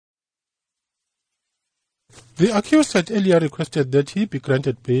The accused had earlier requested that he be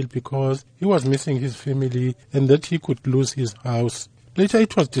granted bail because he was missing his family and that he could lose his house. Later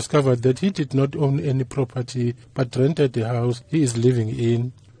it was discovered that he did not own any property but rented the house he is living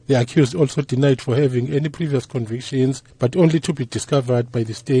in. The accused also denied for having any previous convictions, but only to be discovered by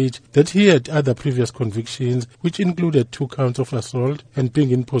the state that he had other previous convictions, which included 2 counts of assault and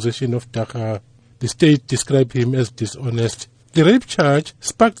being in possession of dagga. The state described him as dishonest. The rape charge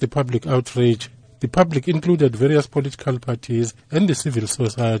sparked the public outrage. The public included various political parties and the civil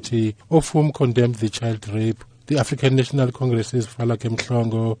society, of whom condemned the child rape. The African National Congress's Falake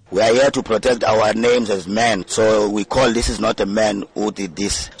Mhlongo. We are here to protect our names as men, so we call this is not a man who did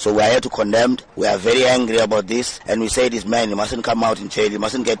this. So we are here to condemn. We are very angry about this, and we say this man, he mustn't come out in jail, he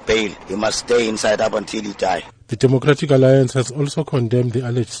mustn't get bail, he must stay inside up until he dies. The Democratic Alliance has also condemned the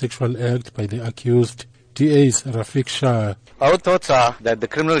alleged sexual act by the accused. DA's Rafiq Shah. Our thoughts are that the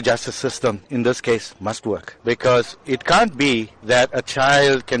criminal justice system in this case must work, because it can't be that a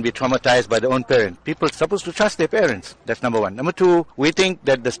child can be traumatized by their own parent. People are supposed to trust their parents. That's number one. Number two, we think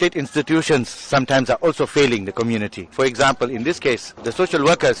that the state institutions sometimes are also failing the community. For example, in this case, the social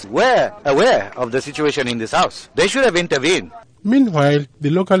workers were aware of the situation in this house. They should have intervened. Meanwhile, the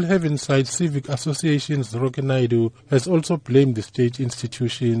local Heavenside Civic Association's Roque Naidu has also blamed the state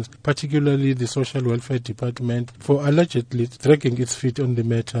institutions, particularly the Social Welfare Department, for allegedly dragging its feet on the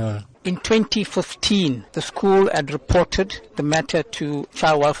matter. In 2015, the school had reported the matter to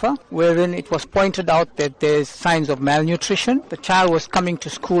child welfare, wherein it was pointed out that there's signs of malnutrition. The child was coming to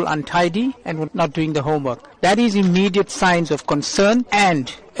school untidy and was not doing the homework. That is immediate signs of concern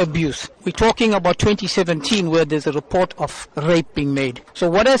and abuse. We're talking about 2017, where there's a report of rape being made. So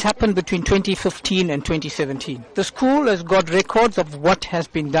what has happened between 2015 and 2017? The school has got records of what has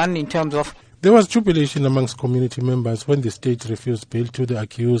been done in terms of. There was jubilation amongst community members when the state refused bail to the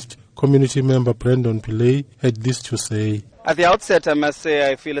accused. Community member Brandon Pillay had this to say. At the outset, I must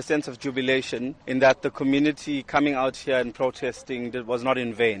say I feel a sense of jubilation in that the community coming out here and protesting was not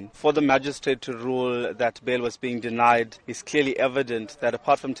in vain. For the magistrate to rule that bail was being denied is clearly evident that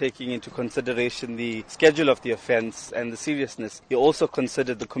apart from taking into consideration the schedule of the offence and the seriousness, he also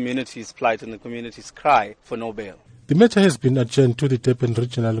considered the community's plight and the community's cry for no bail. The matter has been adjourned to the Durban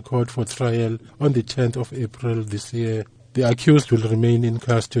Regional Court for trial on the 10th of April this year. The accused will remain in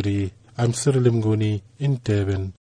custody. I'm Cyril Mnguni in Durban.